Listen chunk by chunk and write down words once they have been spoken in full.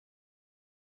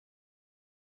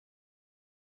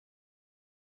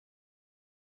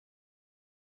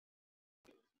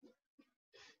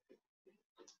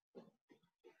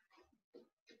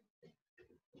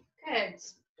Good.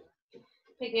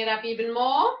 Picking it up even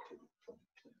more.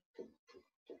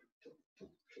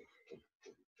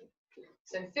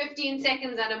 So 15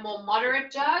 seconds at a more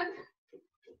moderate jog.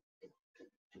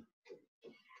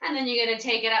 And then you're going to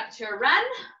take it up to a run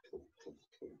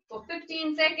for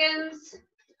 15 seconds.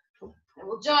 And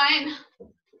we'll join.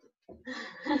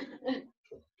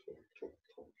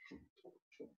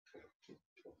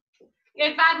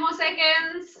 Good, 5 more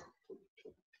seconds.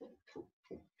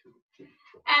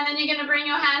 And then you're going to bring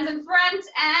your hands in front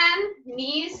and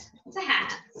knees to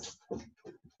hands.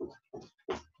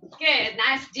 Good,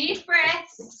 nice deep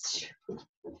breaths.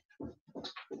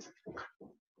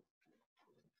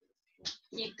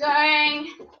 Keep going.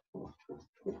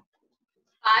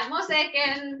 5 more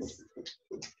seconds.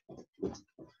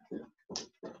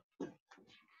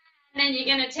 And then you're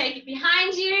going to take it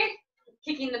behind you,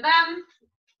 kicking the bum.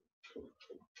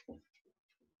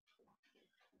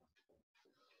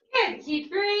 Good, keep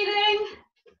breathing.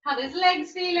 How are those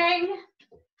legs feeling?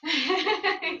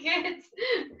 Good.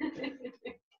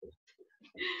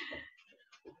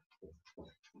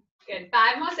 Good,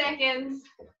 5 more seconds.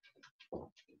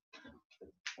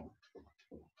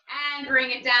 And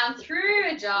bring it down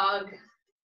through a jog.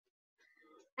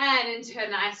 And into a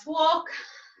nice walk.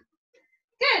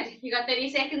 Good, you got 30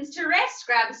 seconds to rest.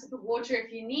 Grab a sip of water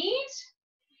if you need.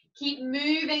 Keep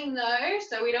moving though,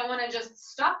 so we don't want to just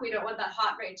stop. We don't want that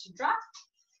heart rate to drop.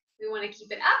 We want to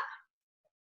keep it up.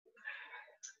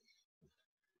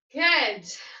 Good.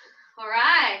 All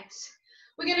right.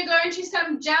 We're going to go into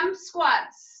some jump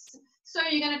squats. So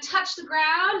you're going to touch the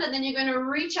ground and then you're going to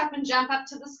reach up and jump up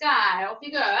to the sky. Off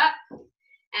you go. Up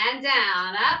and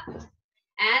down, up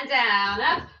and down,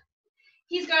 up.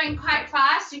 He's going quite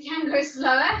fast. You can go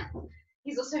slower.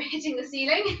 He's also hitting the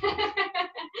ceiling.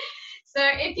 So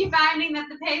if you're finding that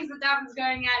the pace the jump is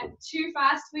going at too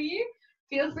fast for you,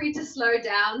 feel free to slow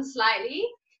down slightly.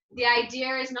 The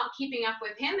idea is not keeping up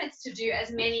with him. It's to do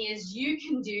as many as you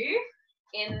can do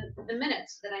in the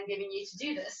minutes that I'm giving you to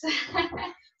do this. So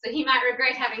he might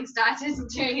regret having started and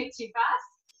doing it too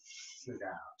fast. Sit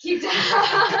down. Keep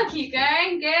down. Keep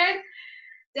going. Good.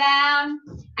 Down.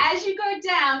 As you go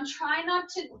down, try not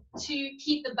to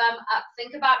keep the bum up.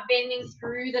 Think about bending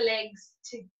through the legs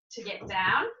to get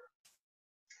down.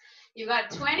 You've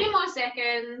got 20 more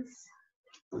seconds.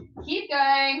 Keep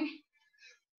going.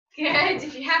 Good.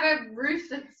 If you have a roof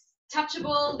that's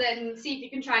touchable, then see if you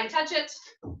can try and touch it.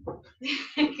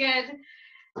 Good.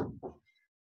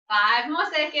 5 more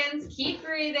seconds. Keep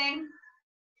breathing.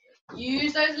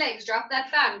 Use those legs. Drop that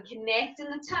thumb. Connect in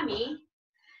the tummy.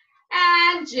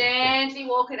 And gently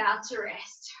walk it out to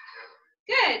rest.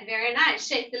 Good. Very nice.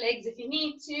 Shake the legs if you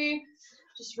need to.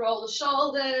 Just roll the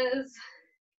shoulders.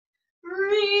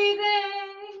 Breathing.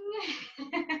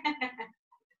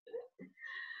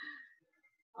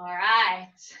 All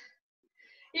right.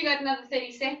 You got another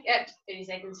 15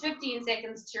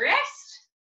 seconds to rest.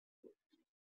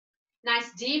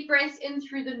 Nice deep breaths in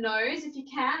through the nose if you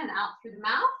can and out through the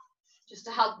mouth, just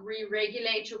to help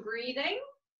re-regulate your breathing.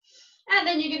 And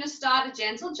then you're going to start a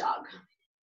gentle jog.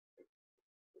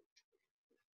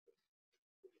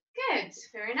 Good.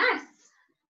 Very nice.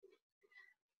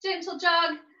 Gentle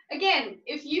jog. Again,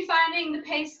 if you're finding the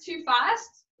pace too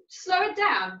fast, slow it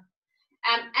down.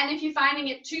 And if you're finding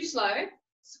it too slow,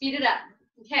 speed it up.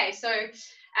 Okay, so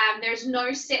there's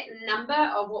no set number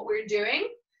of what we're doing.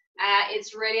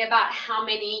 It's really about how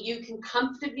many you can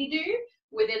comfortably do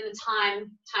within the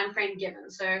time frame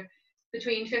given. So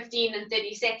between 15 and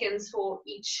 30 seconds for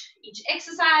each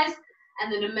exercise, and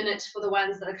then a minute for the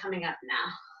ones that are coming up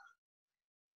now.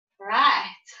 Right.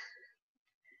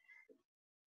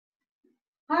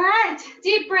 All right,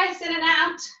 deep breaths in and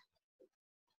out.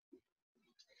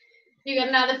 You got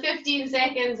another 15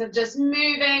 seconds of just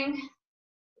moving.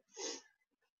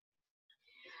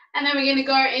 And then we're going to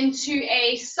go into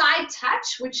a side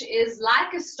touch, which is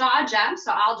like a star jump.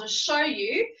 So I'll just show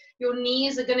you. Your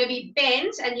knees are going to be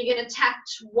bent and you're going to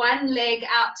touch one leg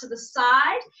out to the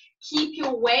side. Keep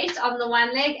your weight on the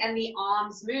one leg and the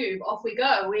arms move. Off we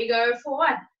go. We go for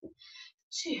 1,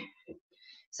 2.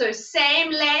 So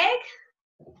same leg.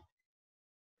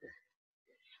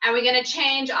 And we're going to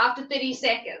change after 30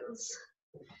 seconds.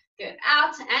 Good.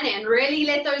 Out and in. Really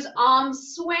let those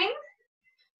arms swing.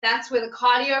 That's where the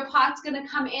cardio part's going to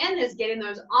come in, is getting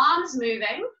those arms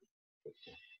moving.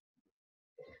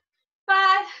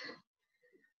 5.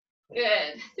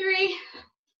 Good. 3.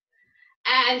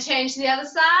 And change to the other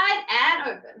side. And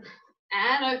open.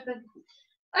 And open.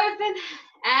 Open.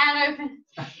 And open.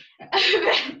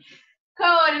 Open.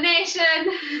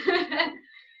 Coordination.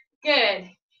 Good.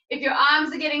 If your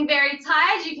arms are getting very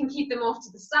tired, you can keep them off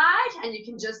to the side and you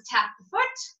can just tap the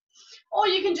foot. Or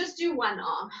you can just do one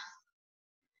arm.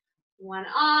 One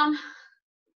arm.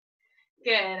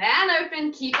 Good, and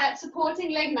open. Keep that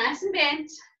supporting leg nice and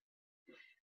bent.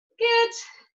 Good.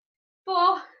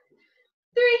 4,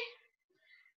 3,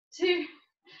 2,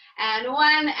 and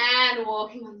 1, and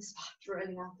walking on the spot,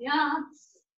 rolling out the arms.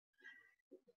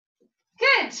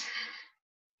 Good.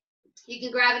 You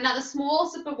can grab another small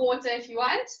sip of water if you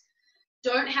want.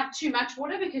 Don't have too much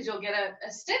water because you'll get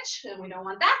a stitch, and we don't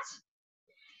want that.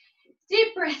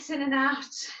 Deep breaths in and out.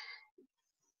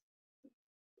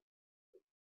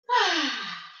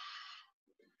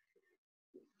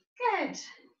 Good.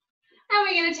 And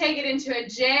we're going to take it into a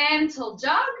gentle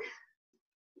jog.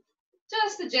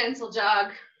 Just a gentle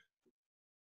jog.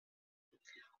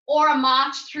 Or a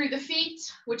march through the feet,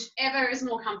 whichever is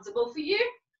more comfortable for you.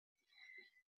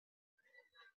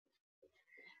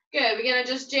 Good. We're going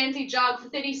to just gently jog for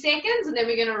 30 seconds, and then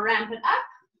we're going to ramp it up.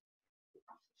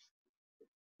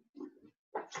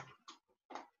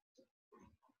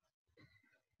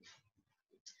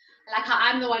 I like how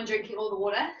I'm the one drinking all the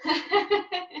water.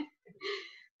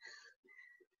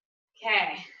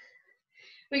 Okay.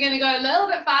 We're going to go a little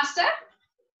bit faster.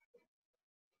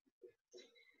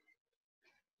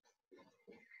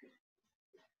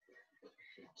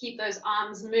 Keep those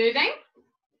arms moving.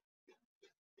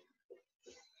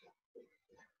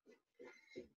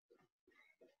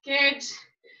 Good.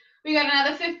 We got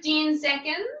another 15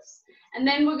 seconds, and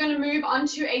then we're going to move on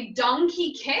to a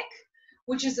donkey kick,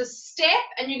 which is a step,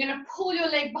 and you're going to pull your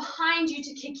leg behind you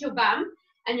to kick your bum,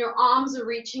 and your arms are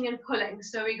reaching and pulling.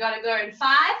 So we got to go in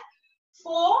 5,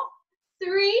 4,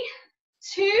 3,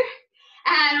 2,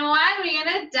 and 1. We're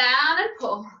going to down and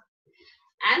pull,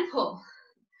 and pull,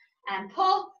 and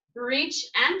pull, reach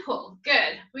and pull.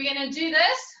 Good. We're going to do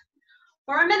this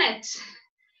for a minute,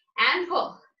 and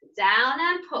pull, down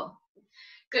and pull.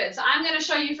 Good. So I'm going to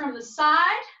show you from the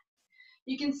side.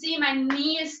 You can see my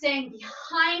knee is staying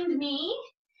behind me.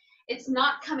 It's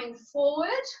not coming forward.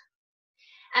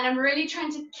 And I'm really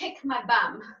trying to kick my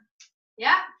bum.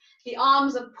 Yeah. The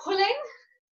arms are pulling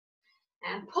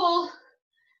and pull,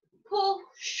 pull.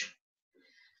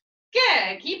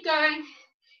 Good. Keep going.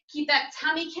 Keep that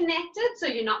tummy connected so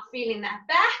you're not feeling that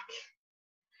back.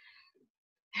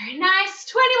 Very nice.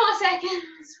 20 more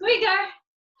seconds. We go.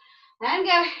 And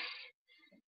go.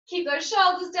 Keep those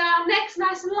shoulders down. Neck's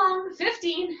nice and long.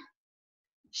 15.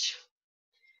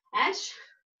 And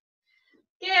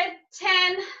good.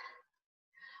 10.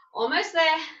 Almost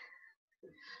there.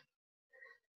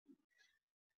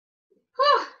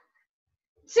 Whew.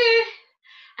 2.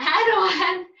 And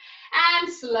 1.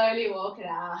 And slowly walk it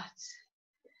out.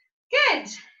 Good.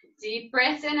 Deep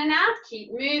breath in and out.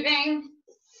 Keep moving.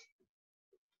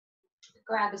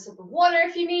 Grab a sip of water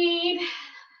if you need.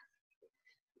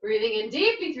 Breathing in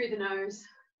deeply through the nose.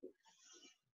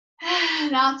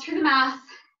 And out through the mouth.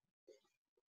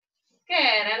 Good.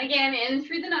 And again, in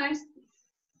through the nose.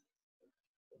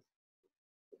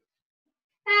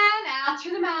 And out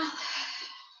through the mouth.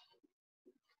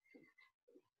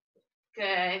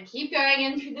 Good. Keep going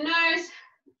in through the nose.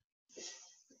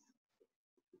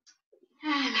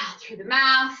 And out through the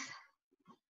mouth.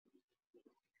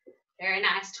 Very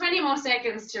nice. 20 more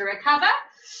seconds to recover.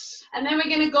 And then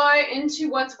we're going to go into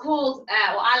what's called, what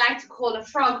I like to call a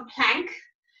frog plank.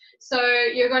 So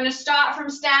you're going to start from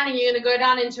standing. You're going to go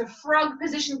down into a frog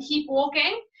position. Keep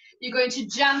walking. You're going to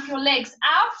jump your legs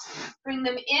out, bring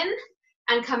them in,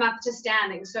 and come up to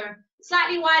standing. So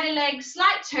slightly wider legs,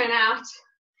 slight turn out,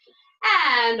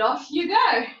 and off you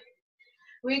go.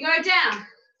 We go down.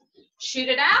 Shoot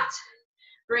it out.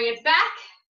 Bring it back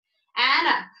and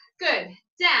up. Good.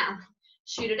 Down.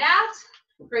 Shoot it out.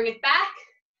 Bring it back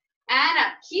and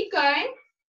up. Keep going.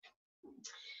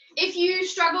 If you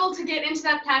struggle to get into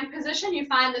that plank position, you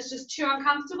find this just too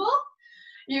uncomfortable,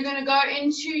 you're going to go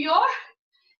into your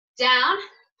down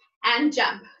and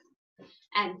jump.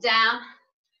 And down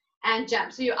and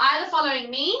jump. So you're either following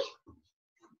me,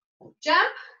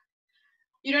 jump.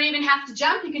 You don't even have to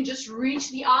jump. You can just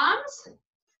reach the arms.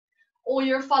 Or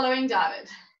you're following David.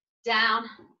 Down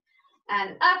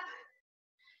and up,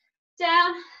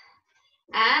 down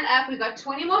and up. We've got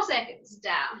 20 more seconds.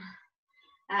 Down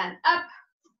and up.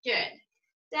 Good.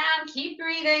 Down. Keep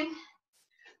breathing.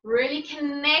 Really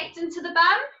connect into the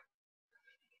bum.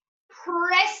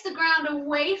 Press the ground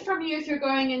away from you if you're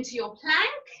going into your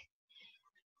plank.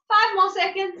 5 more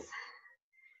seconds.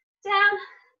 Down.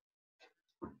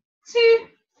 2.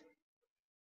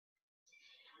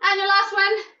 And your last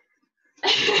one.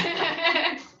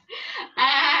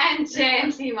 And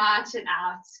gently march it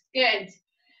out. Good.